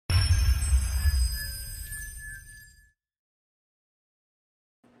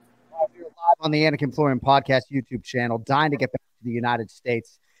live on the Anakin Florian Podcast YouTube channel, dying to get back to the United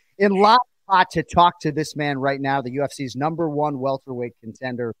States. In live spot to talk to this man right now, the UFC's #1 welterweight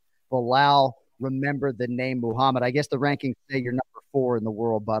contender, Belal. Remember the name Muhammad. I guess the rankings say you're #4 in the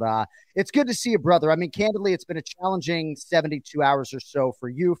world, but it's good to see you, brother. I mean, candidly, it's been a challenging 72 hours or so for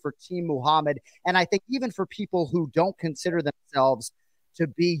you, for Team Muhammad, and I think even for people who don't consider themselves to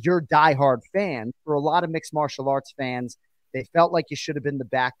be your diehard fans. For a lot of mixed martial arts fans, they felt like you should have been the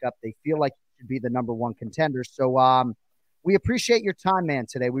backup. They feel like you should be the #1 contender. So we appreciate your time, man,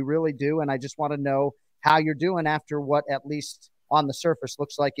 today. We really do. And I just want to know how you're doing after what, at least on the surface,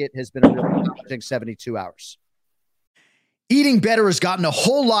 looks like it has been a really challenging 72 hours. Eating better has gotten a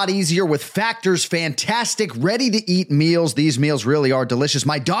whole lot easier with Factor's fantastic ready-to-eat meals. These meals really are delicious.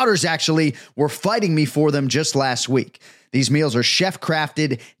 My daughters actually were fighting me for them just last week. These meals are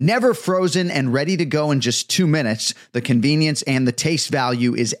chef-crafted, never frozen, and ready to go in just 2 minutes. The convenience and the taste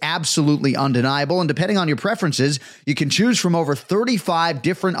value is absolutely undeniable. And depending on your preferences, you can choose from over 35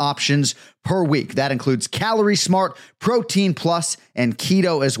 different options per week. That includes Calorie Smart, Protein Plus, and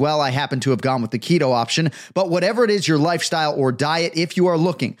Keto as well. I happen to have gone with the Keto option. But whatever it is, your lifestyle or diet, if you are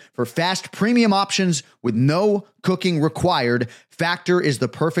looking for fast premium options with no cooking required, Factor is the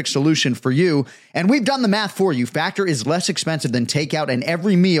perfect solution for you. And we've done the math for you. Factor is less expensive than takeout, and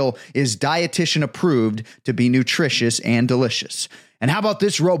every meal is dietitian approved to be nutritious and delicious. And how about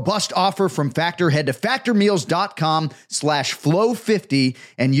this robust offer from Factor? Head to factormeals.com/flow50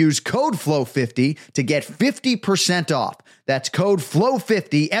 and use code flow50 to get 50% off. That's code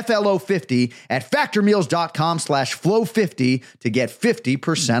flow50, FLO50 at factormeals.com/flow50 to get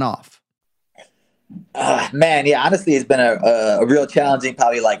 50% off. Man, yeah, honestly, it's been a real challenging,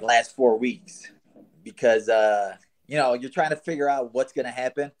 probably like last 4 weeks because, you're trying to figure out what's going to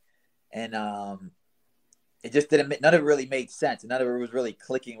happen. And it just none of it really made sense. None of it was really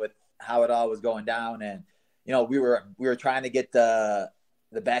clicking with how it all was going down. And, we were trying to get the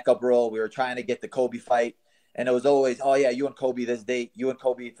backup role. We were trying to get the Kobe fight. And it was always, oh, yeah, you and Kobe this date, you and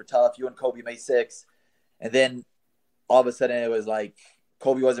Kobe for tough, you and Kobe May 6th. And then all of a sudden it was like,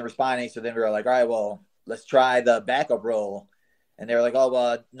 Kobe wasn't responding, so then we were like, all right, well, let's try the backup role. And they were like, oh,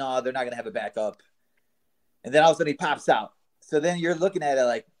 well, no, they're not going to have a backup. And then all of a sudden he pops out. So then you're looking at it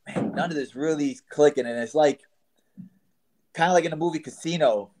like, man, none of this really is clicking. And it's like kind of like in the movie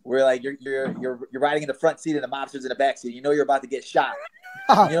Casino, where like you're riding in the front seat and the mobster's in the back seat. You know you're about to get shot.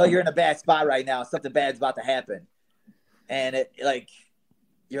 You're in a bad spot right now. Something bad's about to happen. And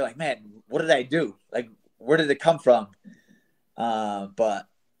you're like, man, what did I do? Like, where did it come from? But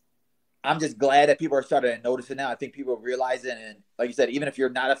I'm just glad that people are starting to notice it now. I think people realize it. And like you said, even if you're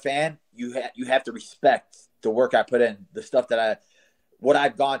not a fan, you have to respect the work I put in, the stuff that what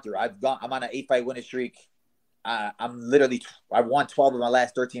I've gone through. I'm on an 8-fight winning streak. I've won 12 of my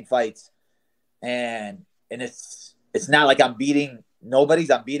last 13 fights. And it's not like I'm beating nobody's.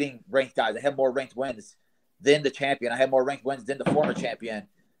 I'm beating ranked guys. I have more ranked wins than the champion. I have more ranked wins than the former champion.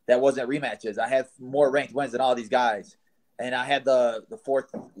 That wasn't rematches. I have more ranked wins than all these guys. And I had the 4th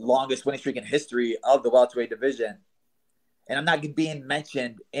longest winning streak in history of the welterweight division. And I'm not being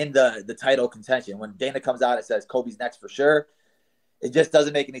mentioned in the title contention. When Dana comes out and says Kobe's next for sure, it just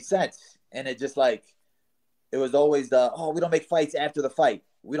doesn't make any sense. And it just it was always we don't make fights after the fight.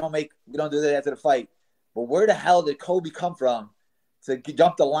 We don't do that after the fight. But where the hell did Kobe come from to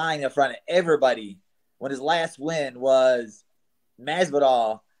jump the line in front of everybody when his last win was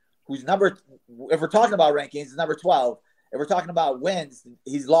Masvidal, who's if we're talking about rankings, is number 12. If we're talking about wins,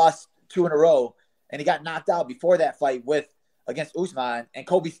 he's lost 2 in a row, and he got knocked out before that fight against Usman, and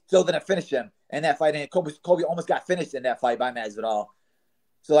Kobe still didn't finish him in that fight, and Kobe almost got finished in that fight by Masvidal.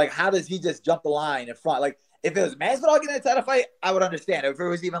 So, how does he just jump the line in front? Like, if it was Masvidal getting into that fight, I would understand. If it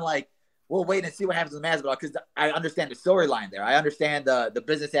was even we'll wait and see what happens with Masvidal, because I understand the storyline there. I understand the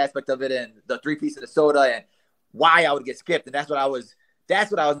business aspect of it and the 3-piece of the soda and why I would get skipped, and that's what I was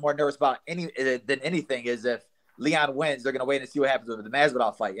more nervous about than anything is if Leon wins, they're going to wait and see what happens with the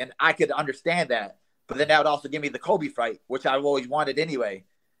Masvidal fight. And I could understand that. But then that would also give me the Kobe fight, which I've always wanted anyway.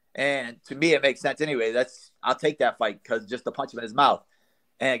 And to me, it makes sense anyway. I'll take that fight because just to punch him in his mouth.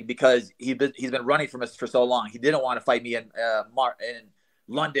 And because he's been running from us for so long. He didn't want to fight me in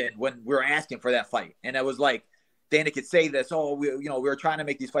London when we were asking for that fight. And it was like, Dana could say this, we were trying to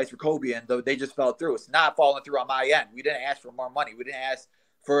make these fights for Kobe, and they just fell through. It's not falling through on my end. We didn't ask for more money. We didn't ask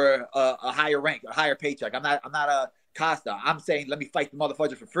for a higher rank, a higher paycheck. I'm not a Costa. I'm saying let me fight the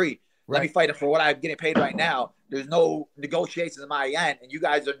motherfucker for free. Right. Let me fight it for what I'm getting paid right now. There's no negotiations on my end, and you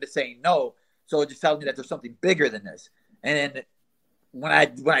guys are just saying no. So it just tells me that there's something bigger than this. And then when I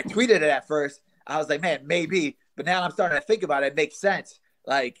tweeted it at first, I was like, man, maybe. But now I'm starting to think about it. It makes sense.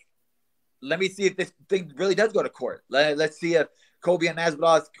 Like, let me see if this thing really does go to court. Let's see if Kobe and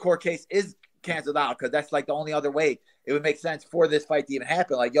Masvidal's court case is canceled out, because that's like the only other way it would make sense for this fight to even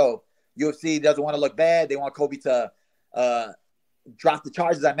happen. Like, yo, UFC doesn't want to look bad. They want Kobe to drop the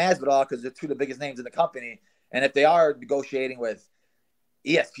charges on Masvidal because they're two of the biggest names in the company. And if they are negotiating with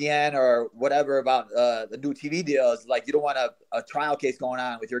ESPN or whatever about the new TV deals, like, you don't want a trial case going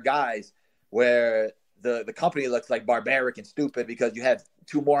on with your guys where the company looks like barbaric and stupid because you have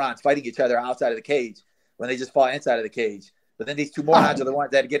two morons fighting each other outside of the cage when they just fought inside of the cage. But then these two morons are the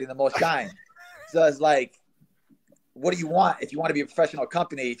ones that are getting the most shine. So it's like, what do you want? If you want to be a professional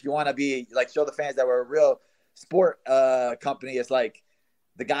company, if you want to be like, show the fans that we're a real sport company, it's like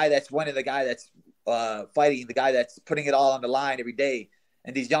the guy that's winning, the guy that's fighting, the guy that's putting it all on the line every day.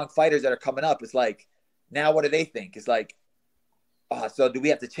 And these young fighters that are coming up, it's like, now what do they think? It's like, so do we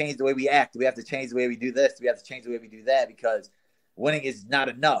have to change the way we act? Do we have to change the way we do this? Do we have to change the way we do that? Because winning is not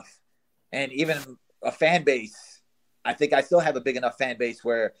enough. And even a fan base, I think I still have a big enough fan base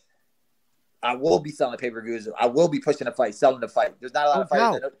where I will be selling pay-per-views. I will be pushing the fight, selling the fight. There's not a lot of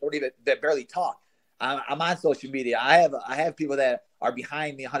fighters that barely talk. I'm on social media. I have people that are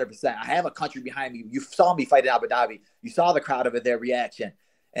behind me 100%. I have a country behind me. You saw me fight in Abu Dhabi. You saw the crowd of it, their reaction.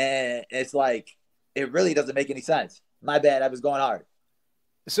 And it's like, it really doesn't make any sense. My bad. I was going hard.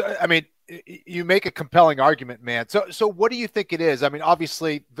 So, I mean, you make a compelling argument, man. So what do you think it is? I mean,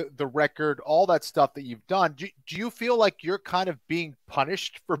 obviously the record, all that stuff that you've done, do you feel like you're kind of being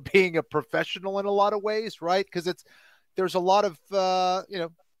punished for being a professional in a lot of ways, right? Because there's a lot of,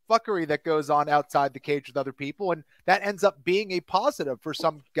 fuckery that goes on outside the cage with other people. And that ends up being a positive for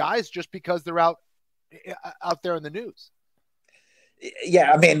some guys just because they're out there in the news.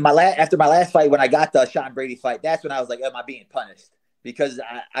 Yeah. I mean, after my last fight, when I got the Sean Brady fight, that's when I was like, am I being punished? Because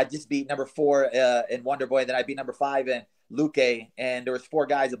I just beat number 4 in Wonder Boy, then I beat number 5 in Luke, and there was 4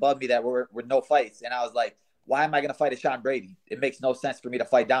 guys above me that were with no fights. And I was like, why am I going to fight a Sean Brady? It makes no sense for me to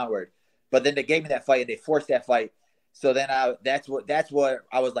fight downward. But then they gave me that fight and they forced that fight. So then that's what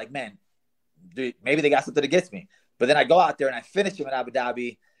I was like, man, dude, maybe they got something against me. But then I go out there and I finish him in Abu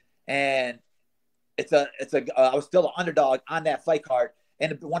Dhabi, and I was still an underdog on that fight card.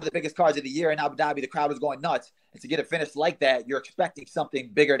 And one of the biggest cards of the year in Abu Dhabi, the crowd was going nuts. And to get a finish like that, you're expecting something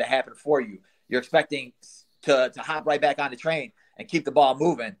bigger to happen for you. You're expecting to hop right back on the train and keep the ball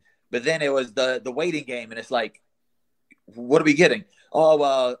moving. But then it was the waiting game, and it's like, what are we getting? Oh,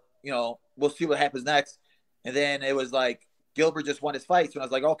 well, we'll see what happens next. And then it was like Gilbert just won his fight. So I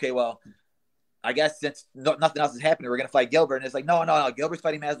was like, okay, well, I guess since nothing else is happening, we're going to fight Gilbert. And it's like, no, Gilbert's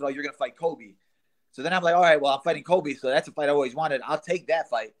fighting Masvidal. You're going to fight Kobe. So then I'm like, all right, well, I'm fighting Kobe, so that's a fight I always wanted. I'll take that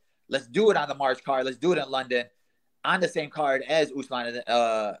fight. Let's do it on the March card. Let's do it in London on the same card as Usman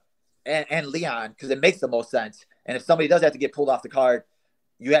and Leon, because it makes the most sense. And if somebody does have to get pulled off the card,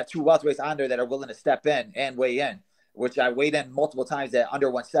 you have 2 welterweights on there that are willing to step in and weigh in, which I weighed in multiple times at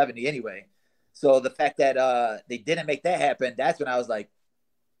under 170 anyway. So the fact that they didn't make that happen, that's when I was like,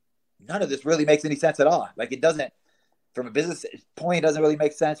 none of this really makes any sense at all. Like, it doesn't. From a business point, it doesn't really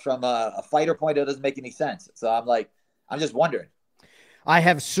make sense. From a fighter point, it doesn't make any sense. So I'm like, I'm just wondering. I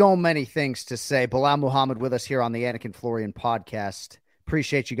have so many things to say. Belal Muhammad with us here on the Anakin Florian podcast.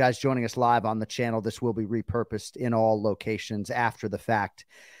 Appreciate you guys joining us live on the channel. This will be repurposed in all locations after the fact.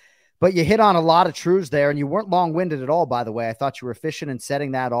 But you hit on a lot of truths there, and you weren't long-winded at all, by the way. I thought you were efficient in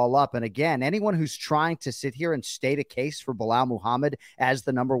setting that all up. And again, anyone who's trying to sit here and state a case for Belal Muhammad as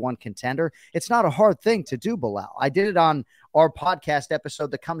the #1 contender, it's not a hard thing to do, Belal. I did it on our podcast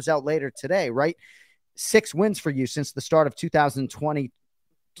episode that comes out later today, right? 6 wins for you since the start of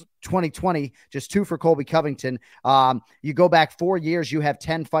 2020, just 2 for Colby Covington. You go back 4 years, you have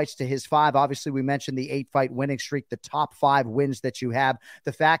 10 fights to his 5. Obviously, we mentioned the 8-fight winning streak, the top 5 wins that you have,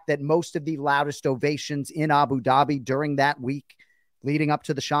 the fact that most of the loudest ovations in Abu Dhabi during that week leading up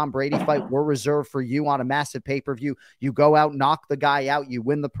to the Sean Brady fight were reserved for you on a massive pay-per-view. You go out, knock the guy out, you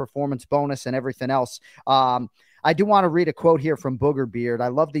win the performance bonus and everything else. I do want to read a quote here from Booger Beard. I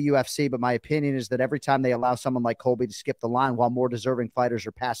love the UFC, but my opinion is that every time they allow someone like Colby to skip the line while more deserving fighters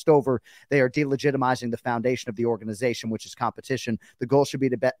are passed over, they are delegitimizing the foundation of the organization, which is competition. The goal should be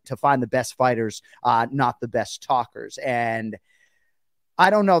to find the best fighters, not the best talkers. And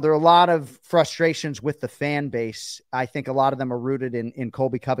I don't know. There are a lot of frustrations with the fan base. I think a lot of them are rooted in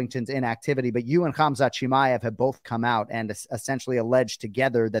Colby Covington's inactivity, but you and Khamzat Chimaev have both come out and essentially alleged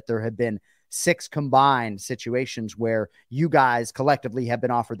together that there have been 6 combined situations where you guys collectively have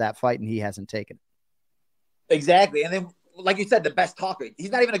been offered that fight and he hasn't taken it. Exactly. And then, like you said, the best talker.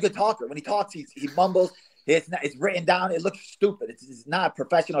 He's not even a good talker. When he talks, he mumbles. It's written down. It looks stupid. It's not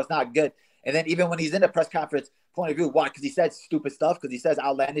professional. It's not good. And then even when he's in a press conference, point of view. Why? Because he says stupid stuff. Because he says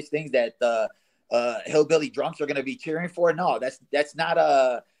outlandish things that the hillbilly drunks are going to be cheering for. No, that's not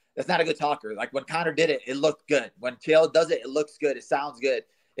a good talker. Like when Connor did it, it looked good. When Chael does it, it looks good. It sounds good.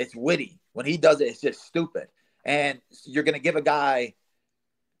 It's witty. When he does it, it's just stupid. And you're going to give a guy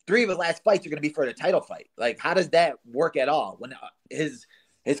 3 of his last fights are going to be for the title fight. Like, how does that work at all? When his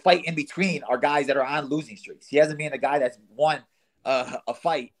fight in between are guys that are on losing streaks. He hasn't been a guy that's won a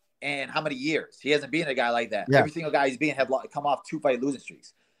fight in how many years? He hasn't been a guy like that. Yeah. Every single guy he's been have come off 2 fight losing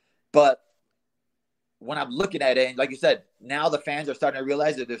streaks. But when I'm looking at it, and like you said, now the fans are starting to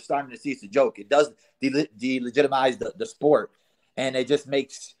realize that they're starting to see it's a joke. It does delegitimize the sport, and it just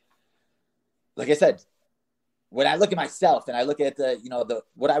makes, like I said, when I look at myself and I look at the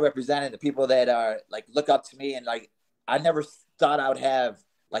what I represent and the people that are like look up to me, and like I never thought I would have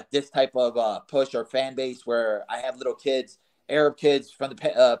like this type of push or fan base where I have little kids, Arab kids from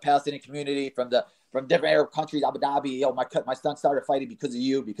the Palestinian community, from different Arab countries, Abu Dhabi. My son started fighting because of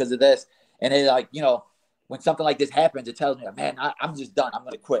you, because of this, and it like when something like this happens, it tells me, man, I'm just done. I'm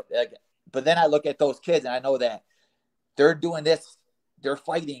going to quit. But then I look at those kids and I know that they're doing this. They're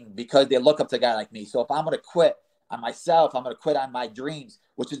fighting because they look up to a guy like me. So if I'm going to quit on myself, I'm going to quit on my dreams,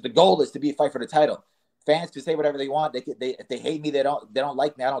 which is the goal, is to be a fight for the title. Fans can say whatever they want. If they hate me, they don't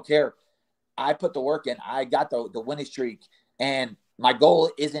like me. I don't care. I put the work in. I got the winning streak, and my goal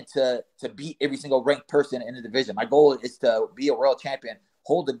isn't to beat every single ranked person in the division. My goal is to be a world champion,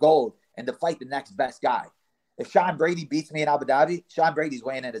 hold the gold, and to fight the next best guy. If Sean Brady beats me in Abu Dhabi, Sean Brady's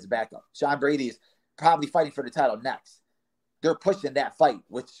weighing in as a backup. Sean Brady is probably fighting for the title next. They're pushing that fight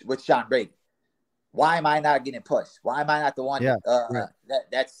with Sean Brady. Why am I not getting pushed? Why am I not the one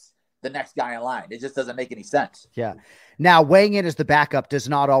that's the next guy in line? It just doesn't make any sense. Yeah. Now, weighing in as the backup does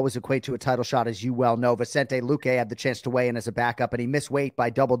not always equate to a title shot, as you well know. Vicente Luque had the chance to weigh in as a backup, and he missed weight by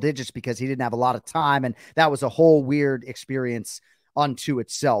double digits because he didn't have a lot of time, and that was a whole weird experience unto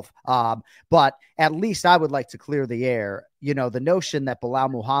itself. But at least I would like to clear the air. The notion that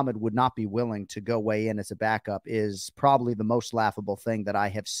Belal Muhammad would not be willing to go weigh in as a backup is probably the most laughable thing that I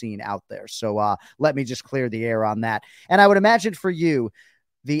have seen out there. So let me just clear the air on that. And I would imagine for you,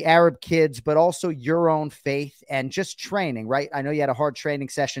 the Arab kids, but also your own faith and just training, right? I know you had a hard training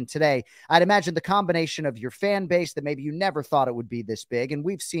session today. I'd imagine the combination of your fan base that maybe you never thought it would be this big. And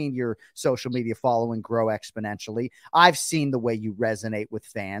we've seen your social media following grow exponentially. I've seen the way you resonate with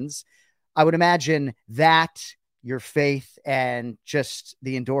fans. I would imagine that your faith and just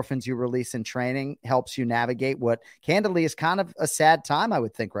the endorphins you release in training helps you navigate what candidly is kind of a sad time, I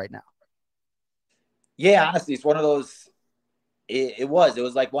would think, right now. Yeah, honestly, it's one of those. It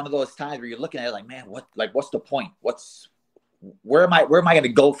was like one of those times where you're looking at it like, man, what's the point? Where am I going to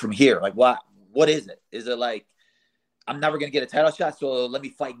go from here? Like, what is it? Is it like, I'm never going to get a title shot, so let me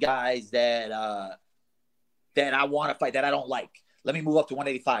fight guys that I want to fight that I don't like. Let me move up to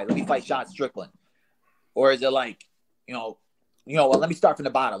 185. Let me fight Sean Strickland. Or is it like, well, let me start from the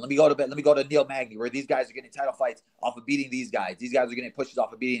bottom. Let me go to Neil Magny, where these guys are getting title fights off of beating these guys. These guys are getting pushes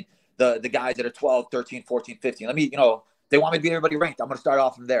off of beating the guys that are 12, 13, 14, 15. Let me, they want me to beat everybody ranked. I'm going to start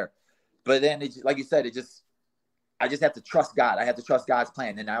off from there. But then, like you said, I just have to trust God. I have to trust God's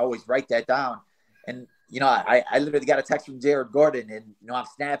plan. And I always write that down. And, I literally got a text from Jared Gordon, and, I'm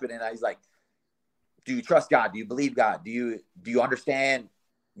snapping, and he's like, do you trust God? Do you believe God? Do you understand?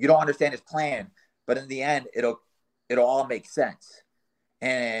 You don't understand his plan, but in the end, it'll all make sense.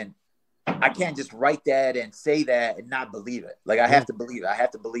 And I can't just write that and say that and not believe it. Like, I have to believe it. I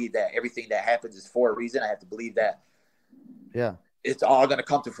have to believe that everything that happens is for a reason. I have to believe that it's all going to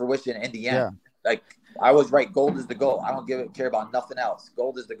come to fruition in the end. Yeah. Like, I was right. Gold is the goal. I don't care about nothing else.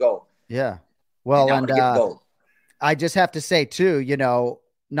 Gold is the goal. Yeah. Well, and I just have to say too,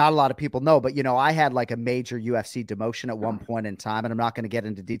 not a lot of people know, but I had like a major UFC demotion at one point in time, and I'm not going to get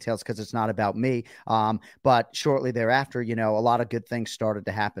into details because it's not about me. But shortly thereafter, a lot of good things started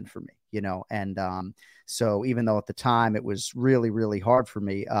to happen for me, and so even though at the time it was really, really hard for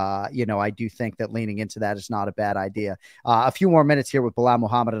me, I do think that leaning into that is not a bad idea. A few more minutes here with Belal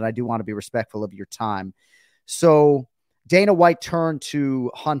Muhammad, and I do want to be respectful of your time. So Dana White turned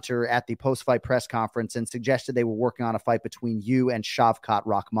to Hunter at the post-fight press conference and suggested they were working on a fight between you and Shavkat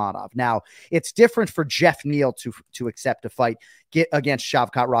Rakhmonov. Now, it's different for Jeff Neal to accept a fight against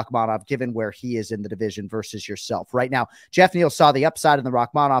Shavkat Rakhmonov, given where he is in the division versus yourself. Right now, Jeff Neal saw the upside in the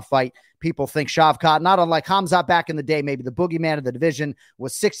Rakhmonov fight. People think Shavkat, not unlike Khamzat back in the day, maybe the boogeyman of the division,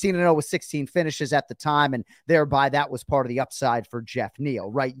 was 16-0 with 16 finishes at the time, and thereby that was part of the upside for Jeff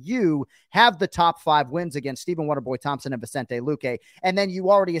Neal, right? You have the top 5 wins against Stephen Wonderboy Thompson and Vicente Luque, and then you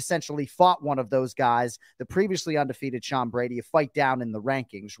already essentially fought one of those guys, the previously undefeated Sean Brady, a fight down in the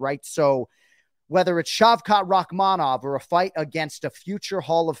rankings, right? So whether it's Shavkat Rakhmonov or a fight against a future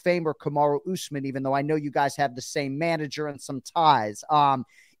Hall of Famer, Kamaru Usman, even though I know you guys have the same manager and some ties.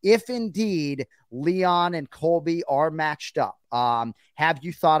 If indeed Leon and Colby are matched up, have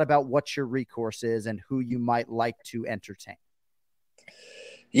you thought about what your recourse is and who you might like to entertain?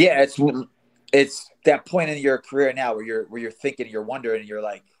 Yeah, it's that point in your career now where you're thinking, you're wondering, and you're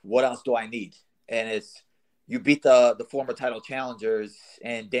like, what else do I need? And it's you beat the former title challengers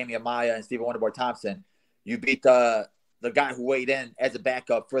and Damian Maia and Stephen Wonderboy Thompson. You beat the guy who weighed in as a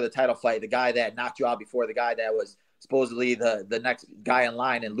backup for the title fight, the guy that knocked you out before, the guy that was supposedly the next guy in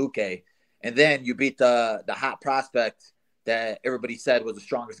line in Luque. And then you beat the hot prospect that everybody said was the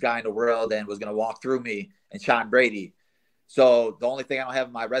strongest guy in the world and was going to walk through me, and Sean Brady. So the only thing I don't have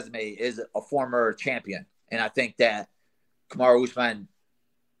on my resume is a former champion. And I think that Kamaru Usman,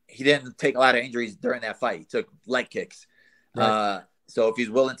 he didn't take a lot of injuries during that fight. He took leg kicks. Right. So if he's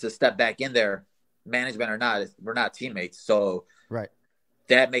willing to step back in there, management or not, we're not teammates. So right,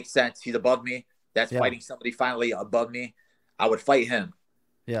 that makes sense. He's above me. That's yeah. Fighting somebody finally above me. I would fight him.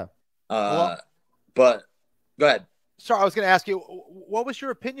 Yeah. But go ahead. Sorry, I was going to ask you, what was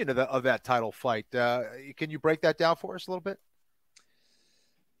your opinion of that title fight? Can you break that down for us a little bit?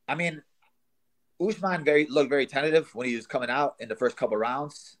 I mean, Usman looked very tentative when he was coming out in the first couple of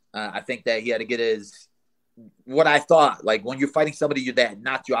rounds. I think that he had to get what I thought, like when you're fighting somebody that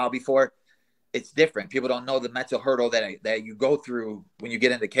knocked you out before, it's different. People don't know the mental hurdle that you go through when you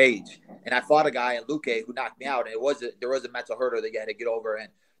get in the cage. And I fought a guy in Luque who knocked me out, and there was a mental hurdle that you had to get over, and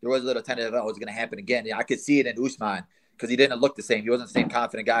there was a little tentative that was going to happen again. I could see it in Usman because he didn't look the same. He wasn't the same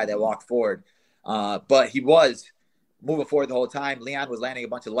confident guy that walked forward. But he was moving forward the whole time. Leon was landing a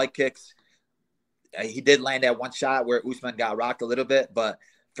bunch of leg kicks. He did land that one shot where Usman got rocked a little bit. But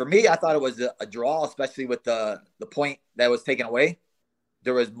for me, I thought it was a draw, especially with the point that was taken away.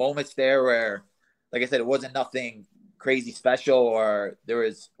 There was moments there where, like I said, it wasn't nothing crazy special, or there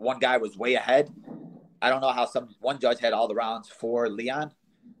was one guy was way ahead. I don't know how one judge had all the rounds for Leon.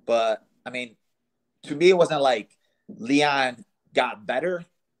 But, I mean, to me, it wasn't like Leon got better.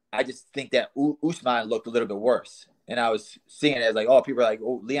 I just think that Usman looked a little bit worse. And I was seeing it as like, oh, people are like,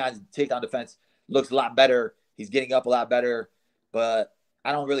 oh, Leon's takedown defense looks a lot better. He's getting up a lot better. But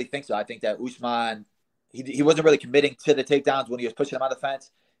I don't really think so. I think that Usman, he wasn't really committing to the takedowns when he was pushing him on the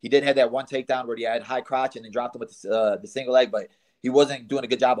fence. He did have that one takedown where he had high crotch and then dropped him with the single leg, but he wasn't doing a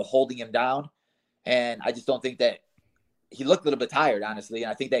good job of holding him down. And I just don't think that he looked a little bit tired, honestly. And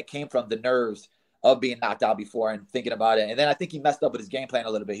I think that came from the nerves of being knocked out before and thinking about it. And then I think he messed up with his game plan a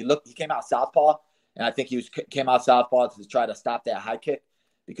little bit. He came out southpaw, and I think came out southpaw to try to stop that high kick,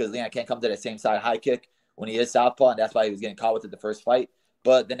 because Leon can't come to that same side high kick when he is southpaw, and that's why he was getting caught with it the first fight.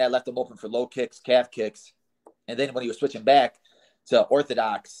 But then that left him open for low kicks, calf kicks. And then when he was switching back to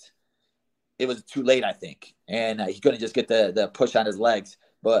orthodox, it was too late, I think. And he couldn't just get the push on his legs.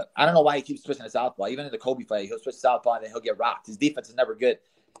 But I don't know why he keeps switching to southpaw. Even in the Kobe fight, he'll switch to southpaw and then he'll get rocked. His defense is never good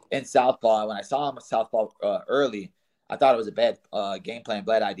in southpaw. When I saw him southpaw early, I thought it was a bad game plan,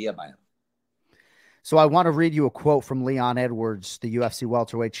 bad idea by him. So I want to read you a quote from Leon Edwards, the UFC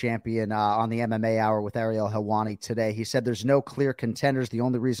welterweight champion, on the MMA Hour with Ariel Helwani today. He said, "There's no clear contenders. The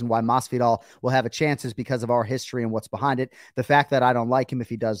only reason why Masvidal will have a chance is because of our history and what's behind it. The fact that I don't like him if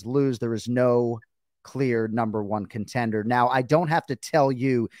he does lose, there is no clear number one contender." Now, I don't have to tell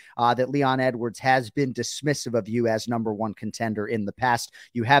you that Leon Edwards has been dismissive of you as number one contender in the past.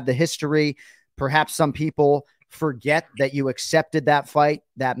 You have the history. Perhaps some people forget that you accepted that fight,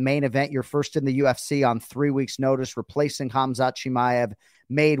 that main event, your first in the UFC on 3 weeks' notice, replacing Khamzat Chimaev,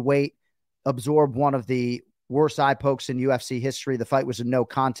 made weight, absorbed one of the worst eye pokes in UFC history. The fight was a no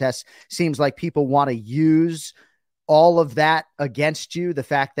contest. Seems like people want to use all of that against you. The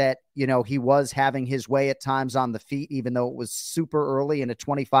fact that, you know, he was having his way at times on the feet, even though it was super early in a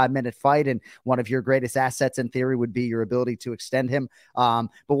 25-minute fight. And one of your greatest assets in theory would be your ability to extend him. But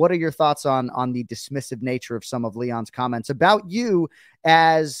what are your thoughts on the dismissive nature of some of Leon's comments about you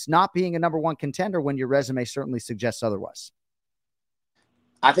as not being a number one contender when your resume certainly suggests otherwise?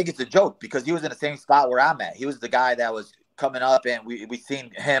 I think it's a joke because he was in the same spot where I'm at. He was the guy that was coming up, and we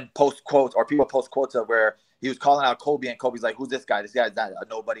seen him post quotes, or people post quotes of where he was calling out Kobe, and Kobe's like, "Who's this guy? This guy's not a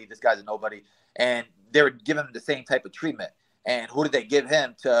nobody. This guy's a nobody." And they were giving him the same type of treatment. And who did they give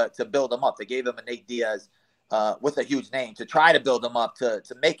him to build him up? They gave him a Nate Diaz with a huge name to try to build him up, to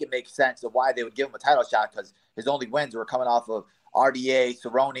make it make sense of why they would give him a title shot, because his only wins were coming off of RDA,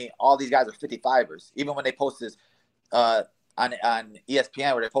 Cerrone. All these guys are 55ers. Even when they posted on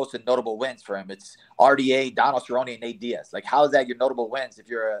ESPN where they posted notable wins for him, it's RDA, Donald Cerrone, and Nate Diaz. Like, how is that your notable wins if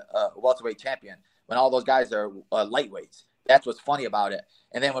you're a welterweight champion when all those guys are lightweights? That's what's funny about it.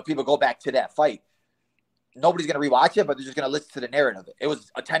 And then when people go back to that fight, nobody's going to rewatch it, but they're just going to listen to the narrative. It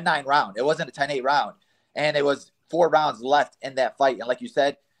was a 10-9 round. It wasn't a 10-8 round. And it was 4 rounds left in that fight. And like you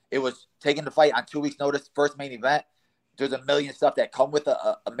said, it was taking the fight on 2 weeks' notice, first main event. There's a million stuff that come with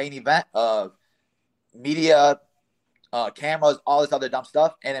a main event of media, cameras, all this other dumb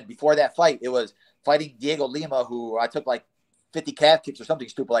stuff. And then before that fight, it was fighting Diego Lima, who I took like 50 calf kicks or something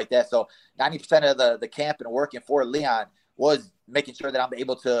stupid like that. So 90% of the camp and working for Leon was making sure that I'm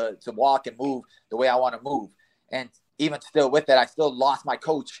able to walk and move the way I want to move. And even still with that, I still lost my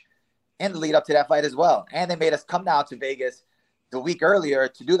coach in the lead up to that fight as well. And they made us come down to Vegas the week earlier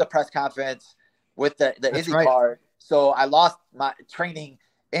to do the press conference with the Izzy card. So I lost my training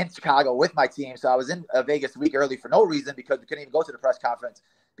in Chicago with my team. So I was in Vegas a week early for no reason because we couldn't even go to the press conference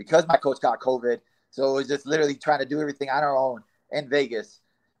because my coach got COVID. So it was just literally trying to do everything on our own in Vegas.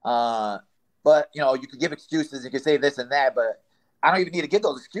 But, you know, you could give excuses. You could say this and that, but I don't even need to give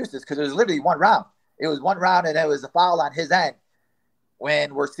those excuses because it was literally one round. It was one round, and it was a foul on his end.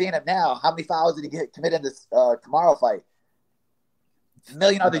 When we're seeing him now, how many fouls did he get committed in this tomorrow fight? A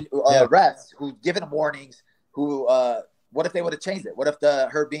million other refs who given him warnings. Who? What if they would have changed it? What if the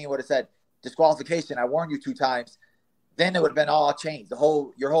Herb Bean would have said disqualification? I warned you 2 times. Then it would have been all changed.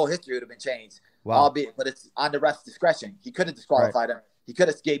 Your whole history would have been changed. Wow. Albeit, but it's on the ref's discretion. He could have disqualified him. He could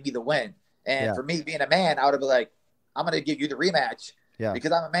have gave me the win. And for me being a man, I would have been like, I'm going to give you the rematch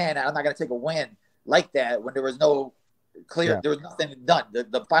because I'm a man and I'm not going to take a win like that when there was no clear, there was nothing done.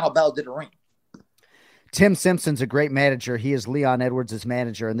 The final bell didn't ring. Tim Simpson's a great manager. He is Leon Edwards'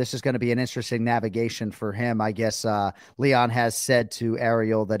 manager, and this is going to be an interesting navigation for him. I guess Leon has said to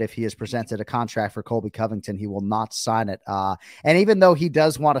Ariel that if he is presented a contract for Colby Covington, he will not sign it. And even though he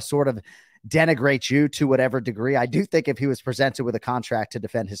does want to sort of denigrate you to whatever degree, I do think if he was presented with a contract to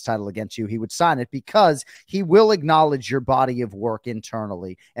defend his title against you, he would sign it because he will acknowledge your body of work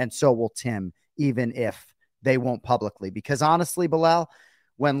internally, and so will Tim, even if they won't publicly. Because honestly, Belal,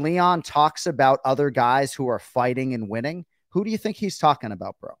 when Leon talks about other guys who are fighting and winning, who do you think he's talking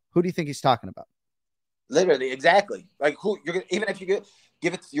about, bro? Who do you think he's talking about? Literally, exactly. Like who you're gonna, even if you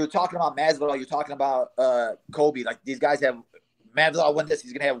give it, you're talking about Masvidal, you're talking about Kobe. Like these guys have Masvidal win this,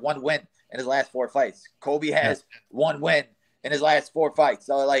 he's gonna have 1 win in his last 4 fights. Kobe has 1 win in his last 4 fights.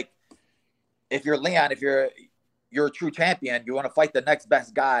 So like, if you're Leon, if you're a true champion, you want to fight the next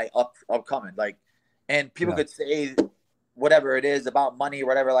best guy upcoming. Like, and people could say whatever it is about money or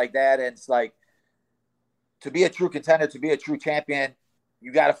whatever like that. And it's like, to be a true contender, to be a true champion,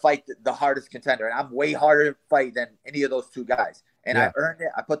 you got to fight the hardest contender. And I'm way harder to fight than any of those 2 guys. And I earned it.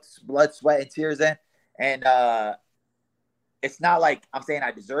 I put blood, sweat, and tears in. And it's not like I'm saying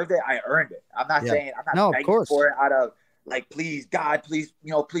I deserved it. I earned it. I'm not saying I'm not begging for it out of like, please, God, please,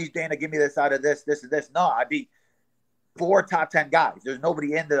 please, Dana, give me this out of this, and this. No, I beat 4 top 10 guys. There's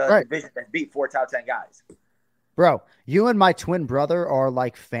nobody in the division that beat 4 top 10 guys. Bro, you and my twin brother are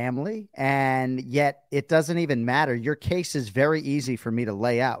like family, and yet it doesn't even matter. Your case is very easy for me to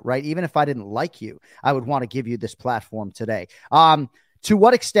lay out, right? Even if I didn't like you, I would want to give you this platform today. To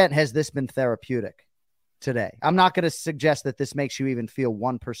what extent has this been therapeutic today? I'm not going to suggest that this makes you even feel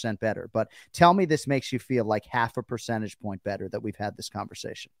 1% better, but tell me this makes you feel like half a percentage point better that we've had this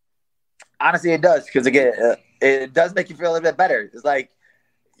conversation. Honestly, it does, because again, it does make you feel a little bit better. It's like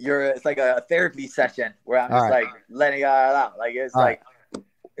it's like a therapy session where I'm just like letting it all out. Like it's like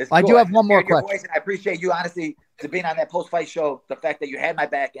it's cool. I do have one more question. I appreciate you honestly to being on that post-fight show. The fact that you had my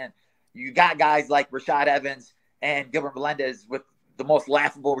back and you got guys like Rashad Evans and Gilbert Melendez with the most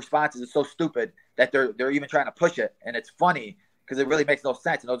laughable responses. It's so stupid that they're even trying to push it, and it's funny because it really makes no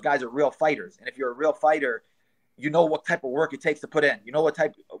sense. And those guys are real fighters. And if you're a real fighter, you know what type of work it takes to put in. You know what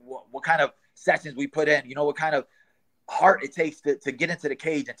kind of sessions we put in. You know what kind of heart it takes to get into the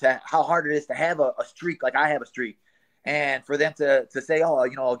cage, and to how hard it is to have a streak like I have a streak. And for them to say, oh,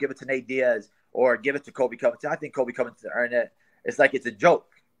 I'll give it to Nate Diaz or give it to Colby Covington. I think Colby Covington earned it. It's like it's a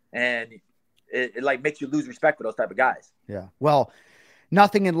joke, and it like makes you lose respect for those type of guys. Yeah. Well,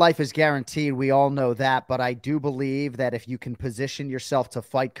 nothing in life is guaranteed. We all know that, but I do believe that if you can position yourself to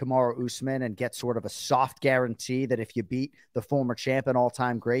fight Kamaru Usman and get sort of a soft guarantee that if you beat the former champ and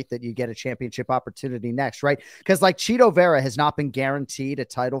all-time great, that you get a championship opportunity next, right? Because like Chito Vera has not been guaranteed a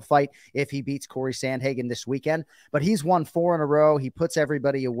title fight if he beats Corey Sandhagen this weekend, but he's won 4 in a row. He puts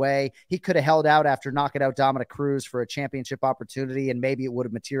everybody away. He could have held out after knocking out Dominic Cruz for a championship opportunity, and maybe it would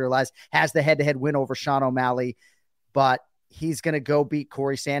have materialized. Has the head-to-head win over Sean O'Malley, but he's going to go beat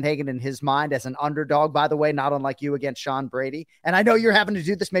Corey Sandhagen in his mind as an underdog, by the way, not unlike you against Sean Brady. And I know you're having to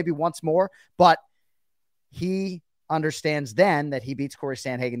do this maybe once more, but he understands then that he beats Corey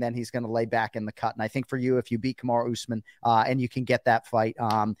Sandhagen, then he's going to lay back in the cut. And I think for you, if you beat Kamaru Usman and you can get that fight,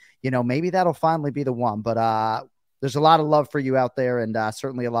 maybe that'll finally be the one. But there's a lot of love for you out there, and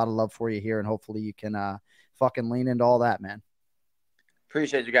certainly a lot of love for you here. And hopefully you can fucking lean into all that, man.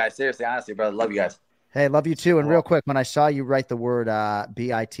 Appreciate you guys. Seriously, honestly, brother. Love you guys. Hey, love you too. And real quick, when I saw you write the word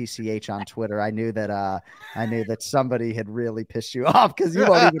BITCH on Twitter, I knew that somebody had really pissed you off because you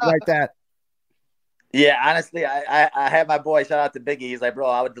won't even write that. Yeah, honestly, I had my boy, shout out to Biggie. He's like, bro,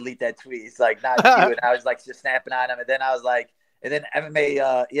 I would delete that tweet. He's like, not you. And I was like just snapping on him. And then I was like, and then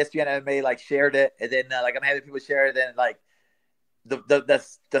MMA, ESPN MMA like shared it. And then like I'm having people share it. And like the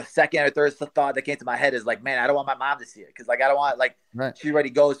second or third thought that came to my head is like, man, I don't want my mom to see it. Cause like, I don't want like, right. She already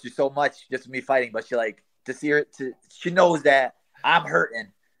goes through so much just with me fighting, but she like to see her she knows that I'm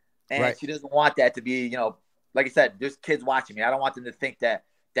hurting and right. She doesn't want that to be, like I said, there's kids watching me. I don't want them to think that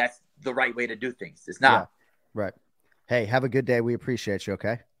that's the right way to do things. It's not. Yeah. Right. Hey, have a good day. We appreciate you.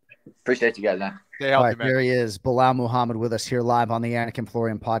 Okay. Appreciate you guys, man. All right, there he is, Belal Muhammad with us here live on the Anakin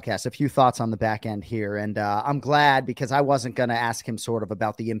Florian podcast. A few thoughts on the back end here. And I'm glad because I wasn't going to ask him sort of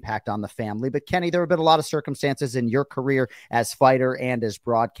about the impact on the family. But Kenny, there have been a lot of circumstances in your career as fighter and as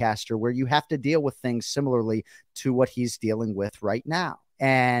broadcaster where you have to deal with things similarly to what he's dealing with right now.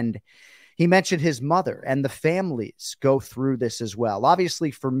 And he mentioned his mother and the families go through this as well. Obviously,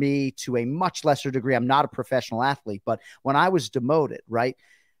 for me, to a much lesser degree, I'm not a professional athlete, but when I was demoted, right,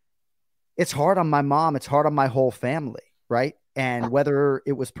 it's hard on my mom. It's hard on my whole family, right? And whether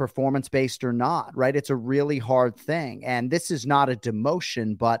it was performance-based or not, right, it's a really hard thing. And this is not a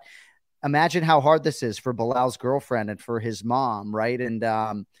demotion, but imagine how hard this is for Belal's girlfriend and for his mom, right? And,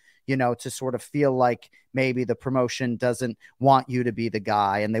 to sort of feel like maybe the promotion doesn't want you to be the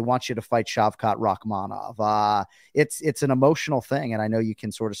guy and they want you to fight Shavkat Rakhmonov. It's an emotional thing, and I know you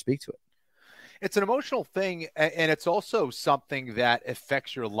can sort of speak to it. It's an emotional thing, and it's also something that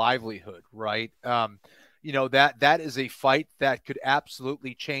affects your livelihood, right? That is a fight that could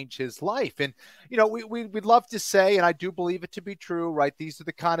absolutely change his life. And, we'd love to say, and I do believe it to be true, right? This is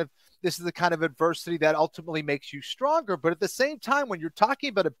the kind of adversity that ultimately makes you stronger. But at the same time, when you're talking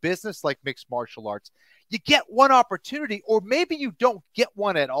about a business like mixed martial arts, you get one opportunity, or maybe you don't get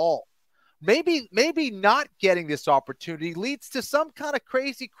one at all. Maybe not getting this opportunity leads to some kind of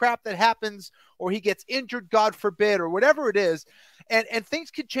crazy crap that happens, or he gets injured, God forbid, or whatever it is. And things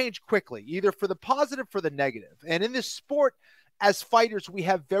can change quickly, either for the positive, for the negative. And in this sport, as fighters, we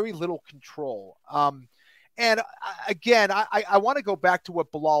have very little control. And again, I want to go back to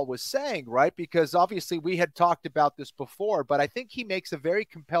what Belal was saying, right? Because obviously we had talked about this before, but I think he makes a very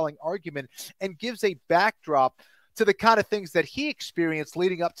compelling argument and gives a backdrop to the kind of things that he experienced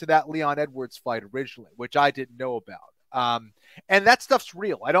leading up to that Leon Edwards fight originally, which I didn't know about. And that stuff's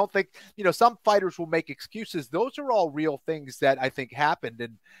real. I don't think, some fighters will make excuses. Those are all real things that I think happened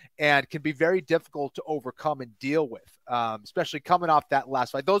and can be very difficult to overcome and deal with, especially coming off that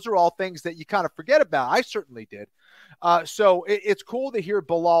last fight. Those are all things that you kind of forget about. I certainly did. So it's cool to hear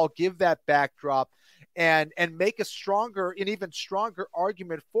Belal give that backdrop and make an even stronger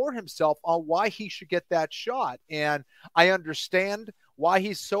argument for himself on why he should get that shot. And I understand why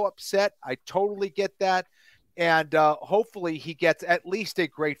he's so upset. I totally get that. And hopefully he gets at least a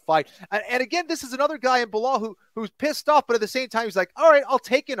great fight. And again, this is another guy in Belal who's pissed off, but at the same time, he's like, all right, I'll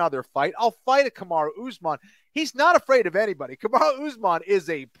take another fight. I'll fight a Kamaru Usman. He's not afraid of anybody. Kamaru Usman is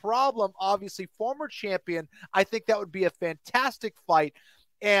a problem, obviously, former champion. I think that would be a fantastic fight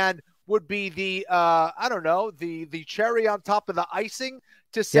and would be the cherry on top of the icing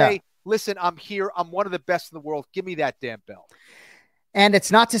to say, listen, I'm here. I'm one of the best in the world. Give me that damn belt. And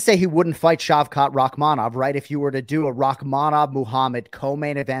it's not to say he wouldn't fight Shavkat Rakhmonov, right? If you were to do a Rakhmonov-Muhammad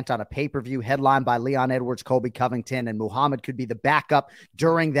co-main event on a pay-per-view headlined by Leon Edwards, Colby Covington, and Muhammad could be the backup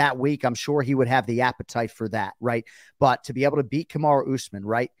during that week, I'm sure he would have the appetite for that, right? But to be able to beat Kamaru Usman,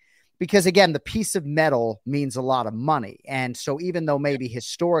 right? Because, again, the piece of metal means a lot of money. And so even though maybe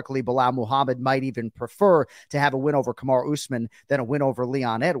historically Belal Muhammad might even prefer to have a win over Kamaru Usman than a win over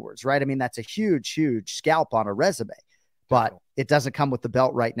Leon Edwards, right? I mean, that's a huge, huge scalp on a resume. But it doesn't come with the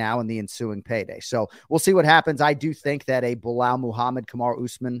belt right now and the ensuing payday. So we'll see what happens. I do think that a Belal Muhammad Kamaru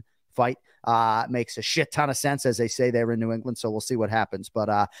Usman fight makes a shit ton of sense, as they say there in New England. So we'll see what happens.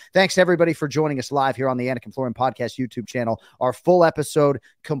 But thanks to everybody for joining us live here on the Anakin Florian Podcast YouTube channel. Our full episode,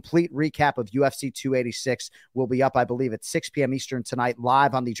 complete recap of UFC 286 will be up, I believe, at 6 p.m. Eastern tonight,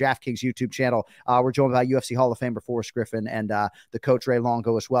 live on the DraftKings YouTube channel. We're joined by UFC Hall of Famer Forrest Griffin and the coach Ray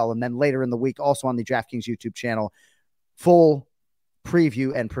Longo as well. And then later in the week, also on the DraftKings YouTube channel, full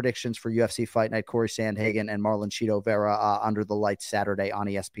preview and predictions for UFC Fight Night. Corey Sandhagen and Marlon Cheeto Vera under the lights Saturday on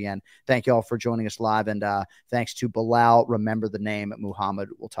ESPN. Thank you all for joining us live, and thanks to Belal. Remember the name Muhammad.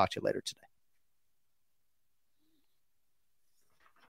 We'll talk to you later today.